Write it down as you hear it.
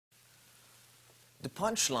The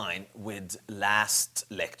punchline with last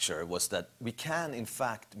lecture was that we can, in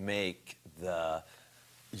fact, make the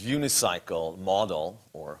unicycle model,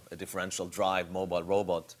 or a differential drive mobile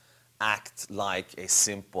robot, act like a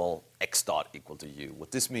simple x dot equal to u.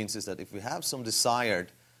 What this means is that if we have some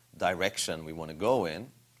desired direction we want to go in,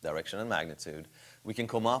 direction and magnitude, we can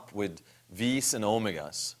come up with v's and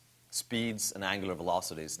omegas, speeds and angular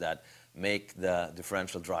velocities, that make the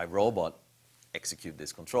differential drive robot execute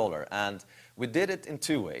this controller. And we did it in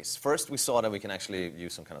two ways. First, we saw that we can actually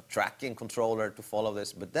use some kind of tracking controller to follow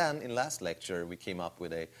this. But then, in last lecture, we came up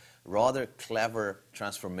with a rather clever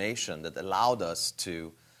transformation that allowed us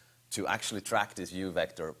to actually track this u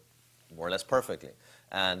vector more or less perfectly.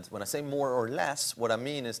 And when I say more or less, what I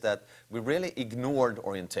mean is that we really ignored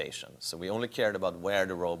orientation. So we only cared about where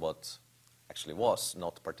the robot actually was,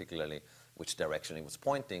 not particularly which direction it was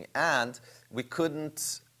pointing. And we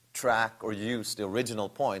couldn't track or use the original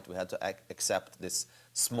point. We had to accept this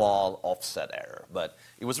small offset error. But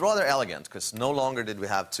it was rather elegant, because no longer did we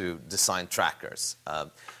have to design trackers.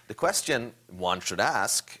 The question one should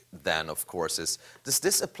ask then, of course, is, does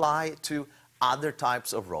this apply to other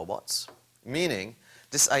types of robots? Meaning,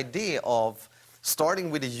 this idea of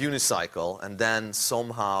starting with a unicycle and then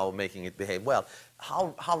somehow making it behave well,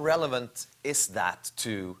 how relevant is that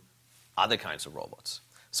to other kinds of robots?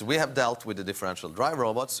 So we have dealt with the differential drive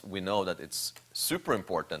robots. We know that it's super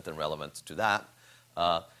important and relevant to that.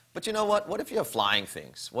 But you know what? What if you have flying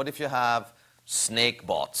things? What if you have snake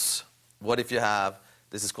bots? What if you have,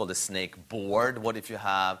 this is called a snake board. What if you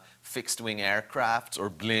have fixed-wing aircrafts or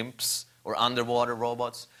blimps or underwater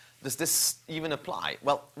robots? Does this even apply?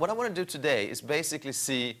 Well, what I want to do today is basically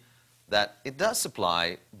see that it does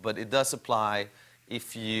apply, but it does apply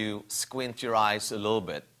if you squint your eyes a little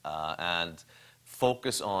bit and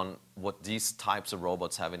focus on what these types of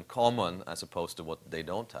robots have in common as opposed to what they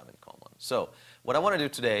don't have in common. So what I want to do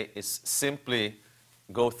today is simply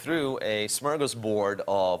go through a smorgasbord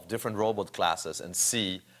of different robot classes and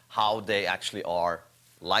see how they actually are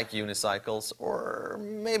like unicycles, or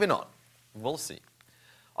maybe not. We'll see.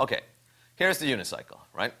 Okay, here's the unicycle,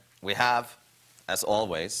 right? We have, as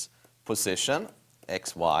always, position,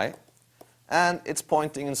 x, y, and it's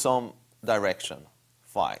pointing in some direction,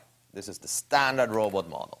 phi. This is the standard robot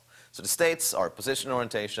model. So the states are position,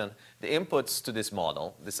 orientation. The inputs to this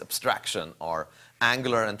model, this abstraction, are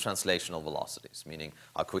angular and translational velocities, meaning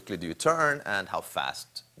how quickly do you turn and how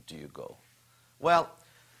fast do you go. Well,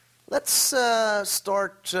 let's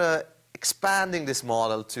start expanding this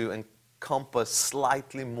model to encompass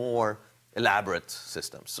slightly more elaborate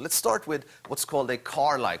systems. So let's start with what's called a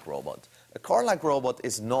car-like robot. A car-like robot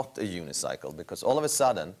is not a unicycle, because all of a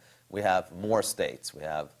sudden we have more states. We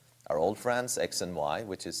have our old friends, x and y,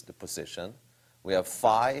 which is the position. We have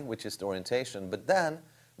phi, which is the orientation. But then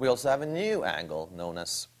we also have a new angle known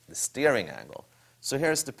as the steering angle. So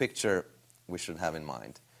here's the picture we should have in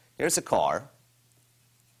mind. Here's a car.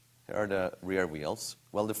 Here are the rear wheels.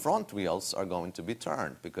 Well, the front wheels are going to be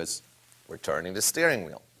turned because we're turning the steering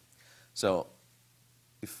wheel. So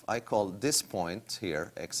if I call this point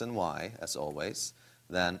here x and y, as always,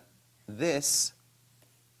 then this,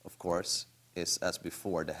 of course, is, as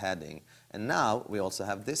before, the heading. And now we also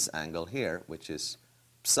have this angle here, which is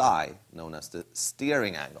psi, known as the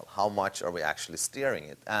steering angle. How much are we actually steering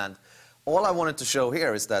it? And all I wanted to show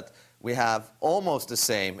here is that we have almost the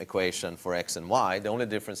same equation for x and y. The only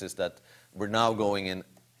difference is that we're now going in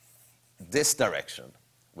this direction,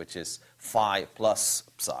 which is phi plus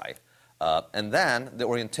psi. And then the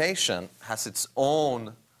orientation has its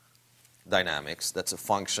own dynamics. That's a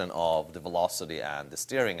function of the velocity and the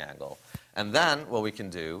steering angle. And then what we can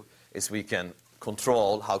do is we can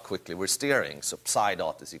control how quickly we're steering. So psi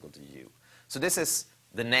dot is equal to u. So this is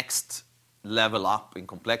the next level up in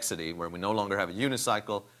complexity, where we no longer have a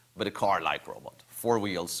unicycle, but a car-like robot. 4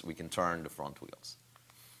 wheels, we can turn the front wheels.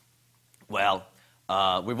 Well,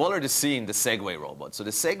 we've already seen the Segway robot. So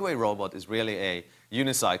the Segway robot is really a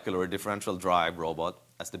unicycle or a differential drive robot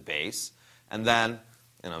as the base. And then,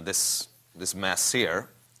 you know, this mess here,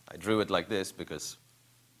 I drew it like this because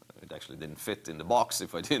it actually didn't fit in the box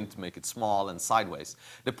if I didn't make it small and sideways.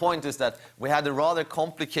 The point is that we had a rather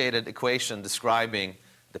complicated equation describing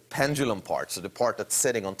the pendulum part, so the part that's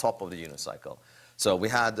sitting on top of the unicycle. So we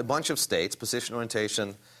had a bunch of states, position,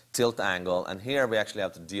 orientation, tilt angle, and here we actually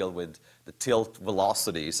have to deal with the tilt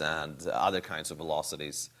velocities and other kinds of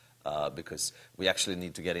velocities because we actually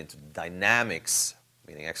need to get into dynamics,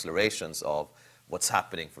 meaning accelerations of what's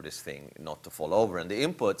happening for this thing not to fall over. And the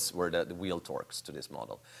inputs were the wheel torques to this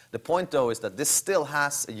model. The point, though, is that this still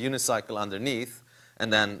has a unicycle underneath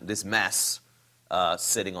and then this mess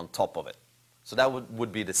sitting on top of it. So that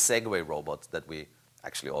would be the Segway robot that we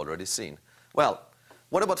actually already seen. Well,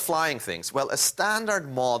 what about flying things? Well, a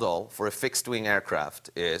standard model for a fixed-wing aircraft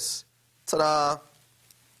is, ta-da,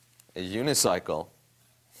 a unicycle,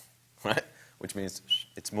 right? Which means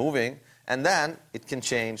it's moving, and then it can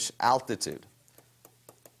change altitude.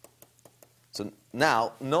 So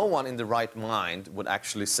now, no one in the right mind would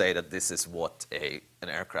actually say that this is what an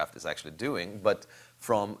aircraft is actually doing, but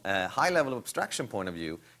from a high level of abstraction point of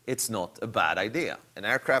view, it's not a bad idea. An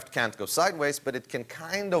aircraft can't go sideways, but it can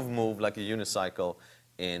kind of move like a unicycle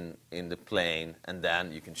in the plane, and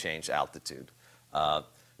then you can change altitude.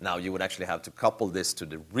 Now, you would actually have to couple this to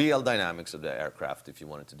the real dynamics of the aircraft if you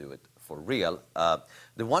wanted to do it for real.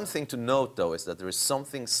 The one thing to note, though, is that there is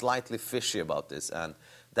something slightly fishy about this, and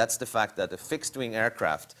that's the fact that a fixed-wing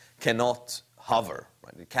aircraft cannot hover.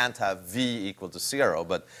 Right? It can't have v equal to 0,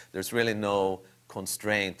 but there's really no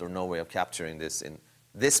constraint or no way of capturing this in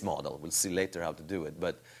this model. We'll see later how to do it.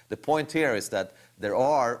 But the point here is that there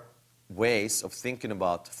are ways of thinking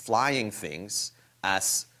about flying things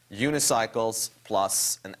as unicycles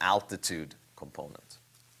plus an altitude component.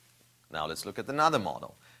 Now let's look at another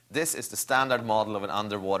model. This is the standard model of an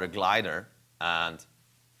underwater glider, and,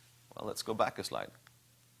 well, let's go back a slide.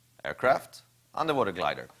 Aircraft, underwater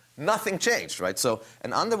glider. Nothing changed, right? So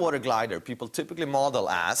an underwater glider, people typically model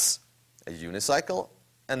as a unicycle,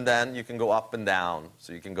 and then you can go up and down.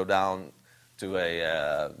 So you can go down to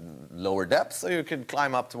a lower depth, or you can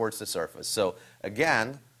climb up towards the surface. So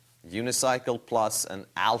again, unicycle plus an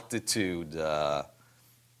altitude or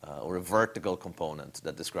a vertical component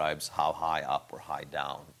that describes how high up or high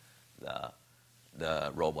down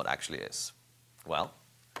the robot actually is. Well,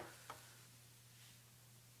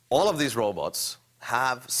 all of these robots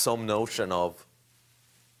have some notion of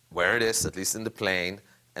where it is, at least in the plane,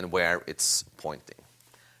 and where it's pointing.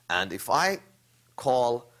 And if I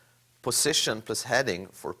call position plus heading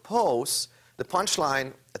for pose, the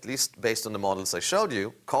punchline, at least based on the models I showed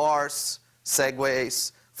you, cars,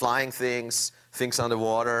 segways, flying things, things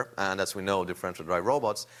underwater, and as we know, differential drive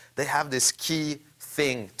robots, they have this key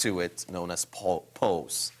thing to it known as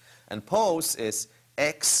pose. And pose is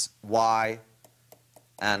x, y,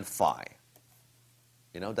 and phi.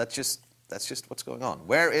 You know, that's just what's going on.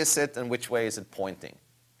 Where is it and which way is it pointing?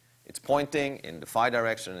 It's pointing in the phi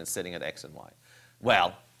direction and it's sitting at x and y.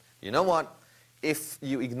 Well, you know what? If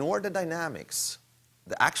you ignore the dynamics,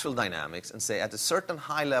 the actual dynamics, and say at a certain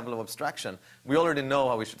high level of abstraction, we already know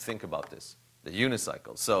how we should think about this, the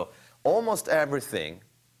unicycle. So almost everything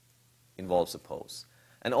involves a pose.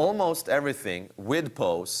 And almost everything with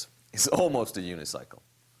pose is almost a unicycle.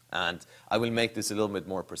 And I will make this a little bit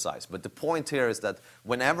more precise. But the point here is that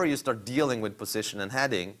whenever you start dealing with position and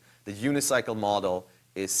heading, the unicycle model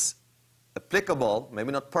is applicable,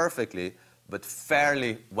 maybe not perfectly, but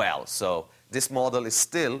fairly well. So this model is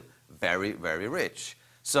still very, very rich.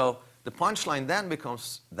 So the punchline then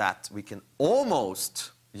becomes that we can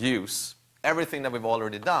almost use everything that we've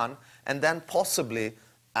already done and then possibly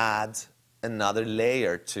add another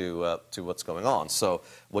layer to what's going on. So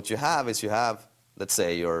what you have is you have, let's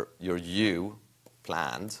say, your U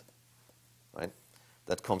planned, right?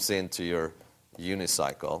 That comes into your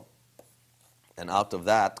unicycle. And out of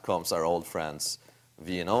that comes our old friends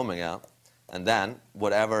V and omega. And then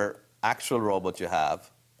whatever actual robot you have,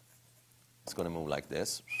 it's going to move like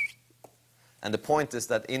this. And the point is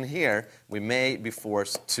that in here, we may be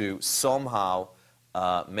forced to somehow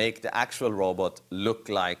make the actual robot look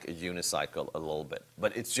like a unicycle a little bit.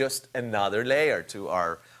 But it's just another layer to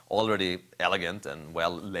our already elegant and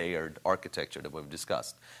well-layered architecture that we've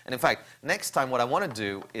discussed. And in fact, next time what I want to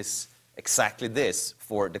do is exactly this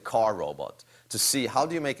for the car robot, to see how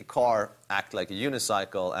do you make a car act like a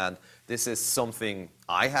unicycle. And this is something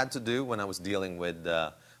I had to do when I was dealing with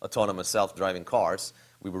autonomous self-driving cars.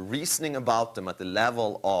 We were reasoning about them at the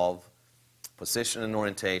level of position and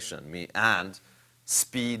orientation, and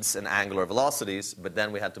speeds and angular velocities, but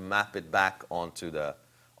then we had to map it back onto the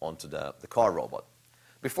car robot.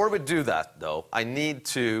 Before we do that, though, I need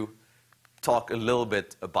to talk a little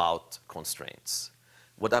bit about constraints.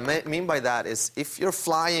 What I mean by that is if you're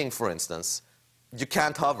flying, for instance, you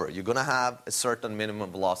can't hover. You're going to have a certain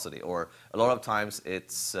minimum velocity, or a lot of times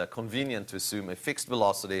it's convenient to assume a fixed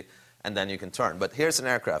velocity and then you can turn. But here's an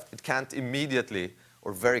aircraft. It can't immediately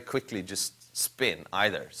or very quickly just spin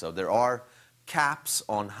either. So there are caps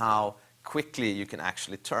on how quickly you can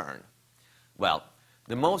actually turn. Well,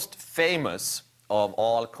 the most famous of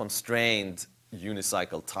all constrained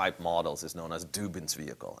unicycle type models is known as Dubin's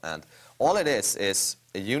vehicle. And all it is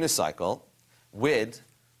a unicycle with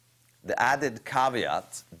the added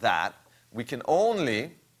caveat that we can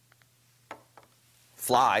only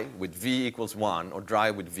fly with v equals 1 or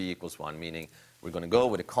drive with v equals 1, meaning we're going to go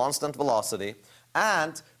with a constant velocity,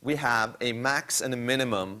 and we have a max and a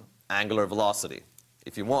minimum angular velocity.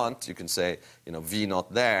 If you want, you can say, v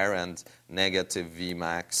naught there and negative v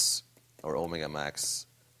max or omega max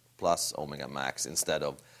plus omega max instead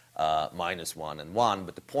of minus 1 and 1.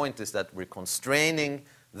 But the point is that we're constraining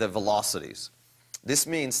the velocities. This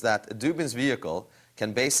means that a Dubin's vehicle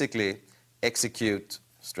can basically execute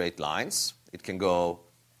straight lines. It can go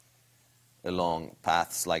along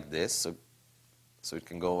paths like this. So it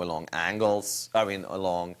can go along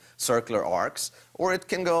along circular arcs, or it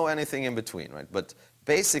can go anything in between, right? But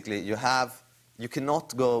basically, you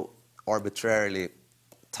cannot go arbitrarily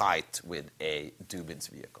tight with a Dubin's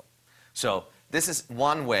vehicle. So this is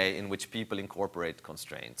one way in which people incorporate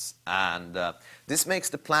constraints. And this makes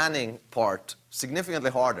the planning part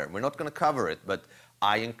significantly harder. We're not going to cover it, but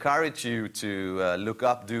I encourage you to look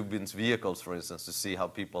up Dubin's vehicles, for instance, to see how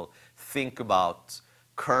people think about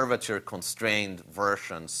curvature-constrained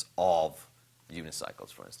versions of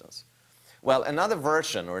unicycles, for instance. Well, another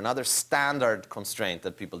version or another standard constraint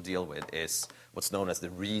that people deal with is what's known as the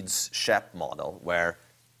Reeds-Shepp model, where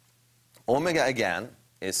omega, again,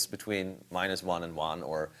 is between minus 1 and 1,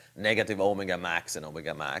 or negative omega max and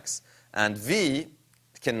omega max. And v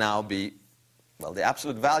can now be, well, the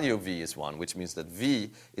absolute value of v is 1, which means that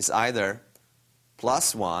v is either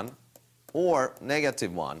plus 1 or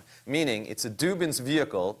negative 1, meaning it's a Dubin's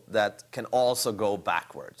vehicle that can also go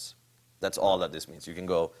backwards. That's all that this means. You can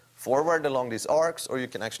go forward along these arcs, or you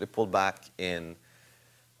can actually pull back in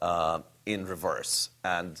reverse.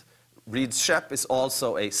 And Reeds-Shepp is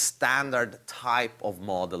also a standard type of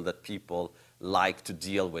model that people like to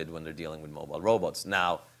deal with when they're dealing with mobile robots.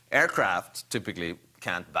 Now, aircraft typically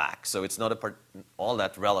can't back, so it's not all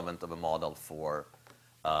that relevant of a model for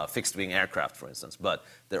fixed-wing aircraft, for instance. But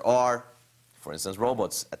there are, for instance,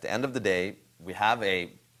 robots. At the end of the day, we have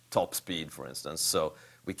a top speed, for instance, so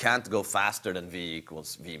we can't go faster than v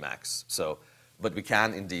equals v max. But we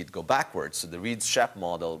can indeed go backwards. So the Reeds-Shepp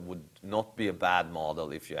model would not be a bad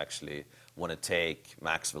model if you actually want to take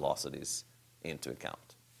max velocities into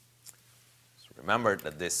account. So remember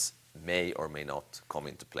that this may or may not come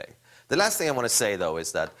into play. The last thing I want to say, though,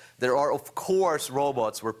 is that there are, of course,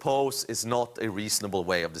 robots where pose is not a reasonable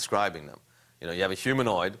way of describing them. You have a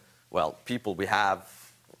humanoid. Well, we have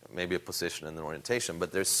maybe a position and an orientation,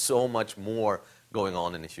 but there's so much more going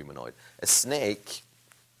on in a humanoid. A snake,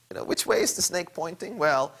 which way is the snake pointing?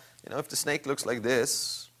 Well, if the snake looks like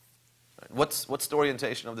this, what's the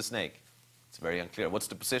orientation of the snake? It's very unclear. What's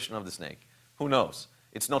the position of the snake? Who knows?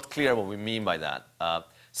 It's not clear what we mean by that.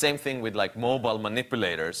 Same thing with mobile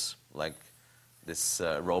manipulators, like this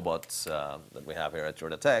robot that we have here at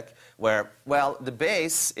Georgia Tech, where, well, the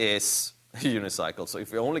base is a unicycle. So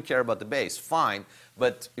if we only care about the base, fine.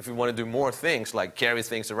 But if we want to do more things, like carry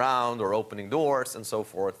things around or opening doors and so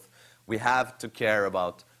forth, we have to care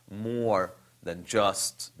about more than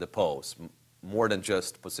just the pose, more than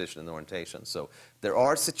just position and orientation. So there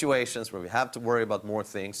are situations where we have to worry about more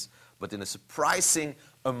things, but in a surprising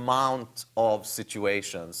amount of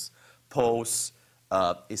situations, pose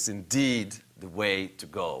is indeed the way to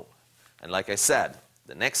go. And like I said,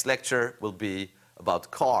 the next lecture will be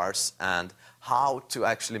about cars and how to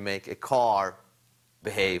actually make a car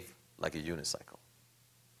behave like a unicycle.